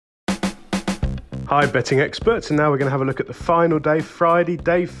Hi betting experts, and now we're going to have a look at the final day, Friday,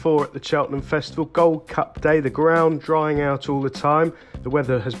 day 4 at the Cheltenham Festival, Gold Cup day, the ground drying out all the time. The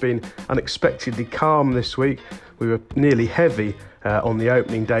weather has been unexpectedly calm this week. We were nearly heavy on the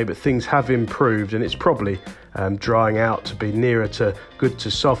opening day, but things have improved and it's probably drying out to be nearer to good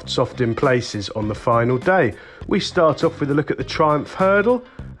to soft in places on the final day. We start off with a look at the Triumph Hurdle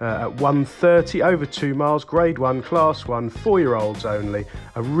at 1:30, over 2 miles, grade 1, class 1, 4-year-olds only.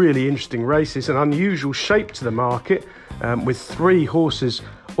 A really interesting race. It's an unusual shape to the market with 3 horses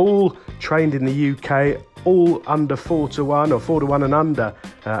all trained in the UK, all under 4-1 or 4-1 and under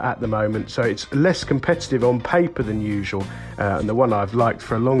at the moment, so it's less competitive on paper than usual, and the one I've liked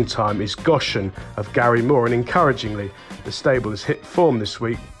for a long time is Goshen of Gary Moore, and encouragingly the stable has hit form this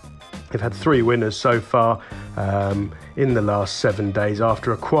week. They've had 3 winners so far in the last 7 days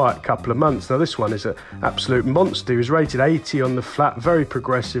after a quiet couple of months. Now this one is an absolute monster. He was rated 80 on the flat, very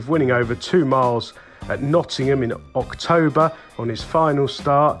progressive, winning over 2 miles at Nottingham in October on his final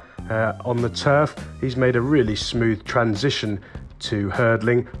start on the turf. He's made a really smooth transition to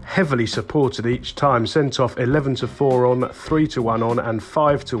hurdling, heavily supported each time, sent off 11-4 on, 3-1 on and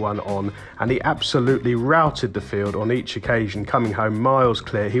 5-1 on, and he absolutely routed the field on each occasion, coming home miles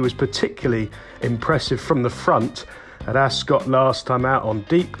clear. He was particularly impressive from the front at Ascot last time out on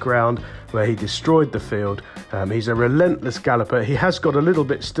deep ground, where he destroyed the field. He's a relentless galloper. He has got a little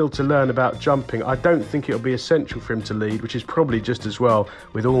bit still to learn about jumping. I don't think it'll be essential for him to lead, which is probably just as well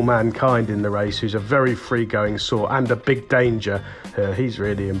with All Mankind in the race, who's a very free-going sort and a big danger. He's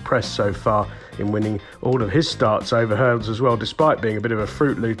really impressed so far in winning all of his starts over hurdles as well, despite being a bit of a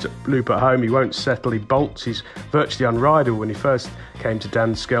fruit loop at home. He won't settle, he bolts. He's virtually unrideable when he first came to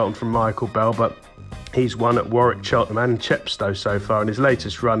Dan Skelton from Michael Bell, but he's won at Warwick, Cheltenham and Chepstow so far, and his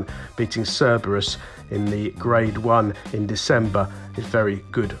latest run beating Cerberus in the Grade 1 in December is very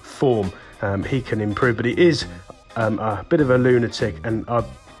good form. He can improve, but he is a bit of a lunatic, and I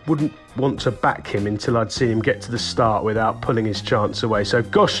wouldn't want to back him until I'd see him get to the start without pulling his chance away. So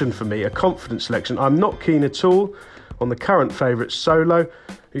Goshen for me, a confident selection. I'm not keen at all on the current favourite Solo,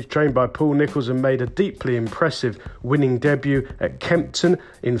 who's trained by Paul Nicholls and made a deeply impressive winning debut at Kempton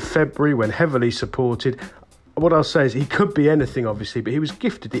in February when heavily supported. What I'll say is he could be anything, obviously, but he was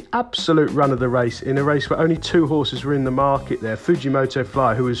gifted the absolute run of the race in a race where only 2 horses were in the market there. Fujimoto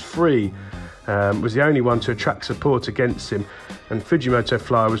Flyer, who was free, was the only one to attract support against him, and Fujimoto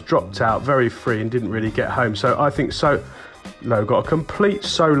Flyer was dropped out very free and didn't really get home. So I think got a complete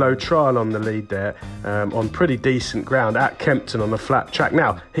solo trial on the lead there, on pretty decent ground at Kempton on the flat track.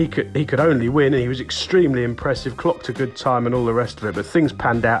 Now he could only win, and he was extremely impressive, clocked a good time and all the rest of it, but things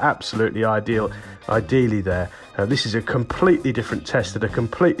panned out absolutely ideally there. This is a completely different test at a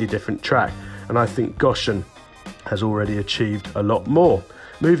completely different track, and I think Goshen has already achieved a lot more.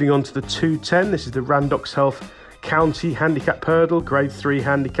 Moving on to the 2:10, this is the Randox Health County Handicap Hurdle, Grade 3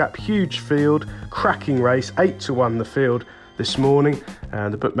 handicap, huge field, cracking race, 8-1 the field this morning,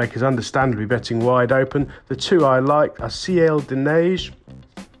 and the bookmakers understandably betting wide open. The 2 I like are Ciel de Neige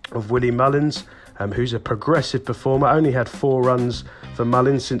of Willie Mullins, who's a progressive performer, only had 4 runs for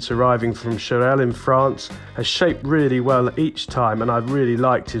Mullins since arriving from Cherel in France, has shaped really well each time, and I've really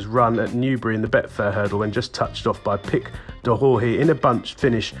liked his run at Newbury in the Betfair Hurdle when just touched off by Pic d'Orhy in a bunch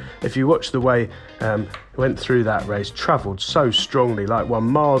finish. If you watch the way he went through that race, travelled so strongly, like 1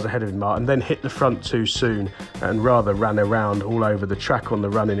 miles ahead of him, and then hit the front too soon and rather ran around all over the track on the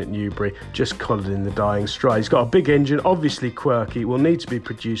run-in at Newbury, just collared in the dying stride. He's got a big engine, obviously quirky, will need to be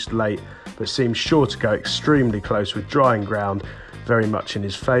produced late, but seems sure to go extremely close with drying ground very much in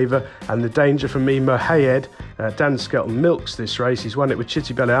his favour. And the danger for me, Mohaed. Dan Skelton milks this race. He's won it with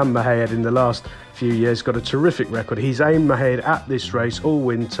Chitibella and Mohaed in the last few years, got a terrific record. He's aimed Mohaed at this race all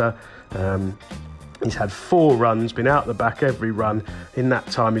winter. He's had 4 runs, been out the back every run. In that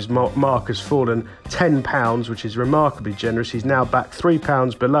time, his mark has fallen £10, which is remarkably generous. He's now back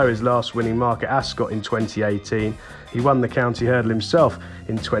 £3 below his last winning mark at Ascot in 2018. He won the county hurdle himself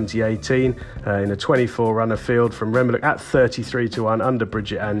in 2018 in a 24-runner field from Remeluk at 33-1 under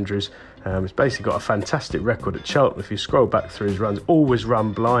Bridget Andrews. He's basically got a fantastic record at Cheltenham. If you scroll back through his runs, always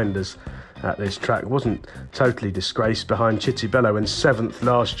run blinders at this track. Wasn't totally disgraced behind Chitibella and 7th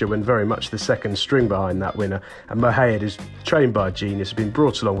last year, when very much the second string behind that winner. And Mohaed is trained by a genius, has been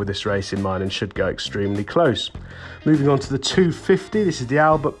brought along with this race in mind and should go extremely close. Moving on to the 250, this is the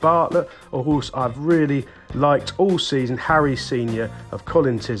Albert Bartlett, a horse I've really liked all season, Harry Senior of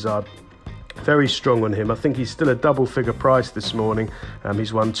Colin Tizard. Very strong on him. I think he's still a double-figure price this morning.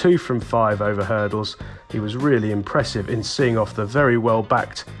 He's won 2 from 5 over hurdles. He was really impressive in seeing off the very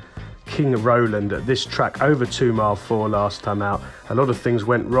well-backed King Roland at this track, over 2 mile 4 last time out. A lot of things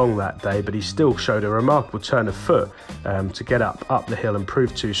went wrong that day, but he still showed a remarkable turn of foot to get up the hill and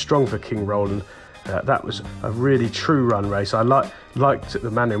prove too strong for King Roland. That was a really true run race. I liked the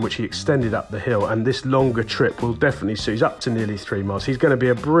manner in which he extended up the hill, and this longer trip will definitely suit. He's up to nearly 3 miles. He's going to be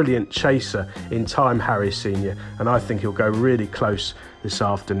a brilliant chaser in time, Harry Senior, and I think he'll go really close this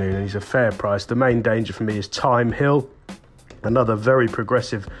afternoon, and he's a fair price. The main danger for me is Time Hill, another very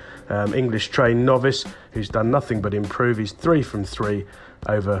progressive English trained novice who's done nothing but improve. He's 3 from 3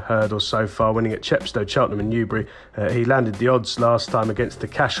 over hurdles so far, winning at Chepstow, Cheltenham and Newbury. He landed the odds last time against the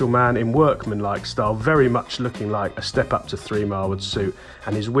Cashel man in workmanlike style, very much looking like a step up to 3 mile would suit,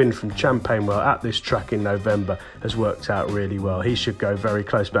 and his win from Champagnewell at this track in November has worked out really well. He should go very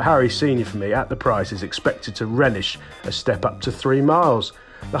close, but Harry Senior for me at the price is expected to relish a step up to 3 miles.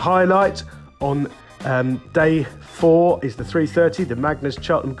 The highlight on day 4 is the 3:30, the Magnus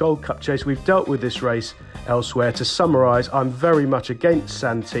Cheltenham Gold Cup Chase. We've dealt with this race elsewhere. To summarise, I'm very much against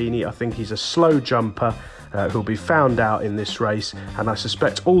Santini. I think he's a slow jumper who'll be found out in this race, and I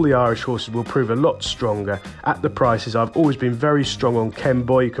suspect all the Irish horses will prove a lot stronger. At the prices, I've always been very strong on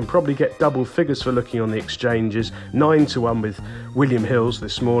Kemboy. You can probably get double figures for looking on the exchanges. 9-1 with William Hills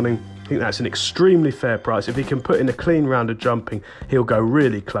this morning. I think that's an extremely fair price. If he can put in a clean round of jumping, he'll go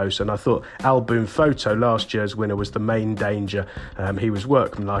really close. And I thought Alboon Photo, last year's winner, was the main danger. He was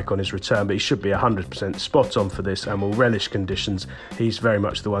workmanlike on his return, but he should be 100% spot on for this and will relish conditions. He's very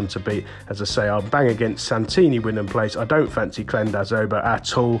much the one to beat. As I say, I'll bang against Santini win and place. I don't fancy Clendazoba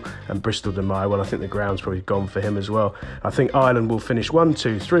at all, and Bristol de Mai, well, I think the ground's probably gone for him as well. I think Ireland will finish 1,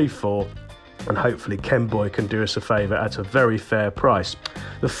 2, 3, 4. And hopefully Kemboy can do us a favour at a very fair price.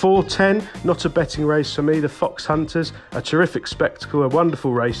 The 4:10, not a betting race for me. The Fox Hunters, a terrific spectacle, a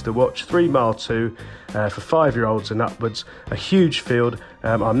wonderful race to watch. 3 mile 2 for 5-year-olds and upwards. A huge field.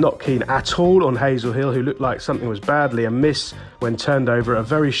 I'm not keen at all on Hazel Hill, who looked like something was badly amiss when turned over at a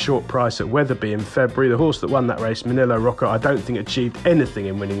very short price at Wetherby in February. The horse that won that race, Manilo Rocco, I don't think achieved anything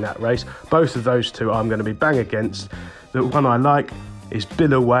in winning that race. Both of those two I'm going to be bang against. The one I like is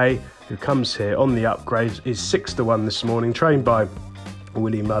Billaway, who comes here on the upgrade, is 6-1 this morning, trained by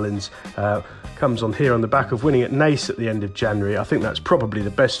Willie Mullins. Comes on here on the back of winning at Naas at the end of January. I think that's probably the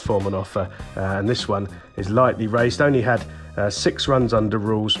best form on offer, and this one is lightly raced. Only had 6 runs under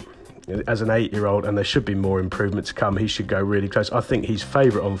rules as an 8-year-old, and there should be more improvement to come. He should go really close. I think he's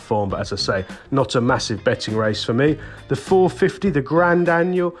favourite on form, but as I say, not a massive betting race for me. The 450, the Grand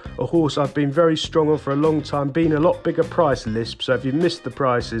Annual, a horse I've been very strong on for a long time, been a lot bigger price lisp, so if you've missed the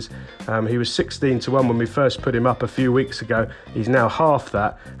prices, he was 16-1 when we first put him up a few weeks ago. He's now half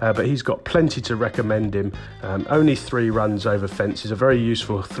that, but he's got plenty to recommend him. Only 3 runs over fences, a very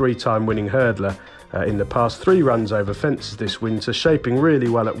useful 3-time winning hurdler. In the past, 3 runs over fences this winter, shaping really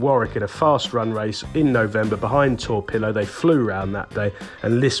well at Warwick in a fast run race in November behind Torpillo. They flew round that day,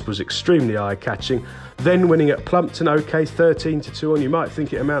 and Lisp was extremely eye-catching. Then winning at Plumpton, OK, 13-2 on. You might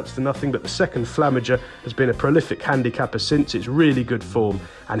think it amounts to nothing, but the second Flamager has been a prolific handicapper since. It's really good form,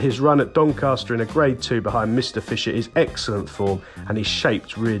 and his run at Doncaster in a Grade 2 behind Mr Fisher is excellent form, and he's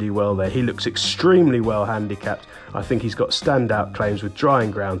shaped really well there. He looks extremely well handicapped. I think he's got standout claims with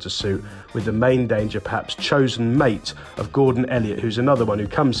drying ground to suit, with the main danger perhaps Chosen Mate of Gordon Elliott, who's another one who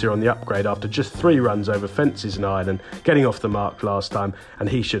comes here on the upgrade after just 3 runs over fences in Ireland, getting off the mark last time, and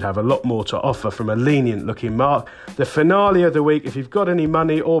he should have a lot more to offer from a lenient looking mark. The finale of the week, if you've got any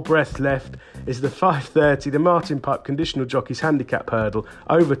money or breath left, is the 5:30, the Martin Pipe Conditional Jockeys Handicap Hurdle,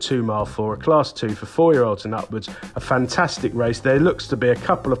 over 2 mile 4, a Class 2 for 4-year-olds and upwards. A fantastic race. There looks to be a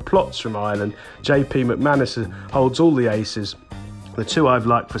couple of plots from Ireland. JP McManus holds all the aces. The 2 I've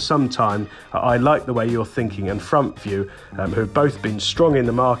liked for some time, I like the way you're thinking, and Front View, who have both been strong in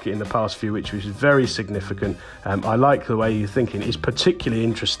the market in the past few weeks, which is very significant. I like the way you're thinking. It's particularly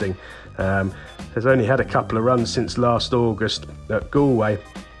interesting. Has only had a couple of runs since last August at Galway,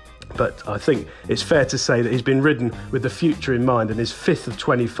 but I think it's fair to say that he's been ridden with the future in mind, and his 5th of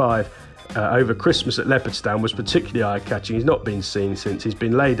 25 over Christmas at Leopardstown was particularly eye-catching. He's not been seen since. He's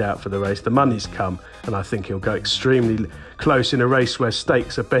been laid out for the race. The money's come, and I think he'll go extremely close in a race where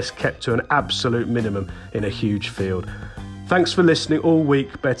stakes are best kept to an absolute minimum in a huge field. Thanks for listening all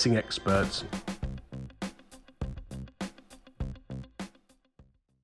week, betting experts.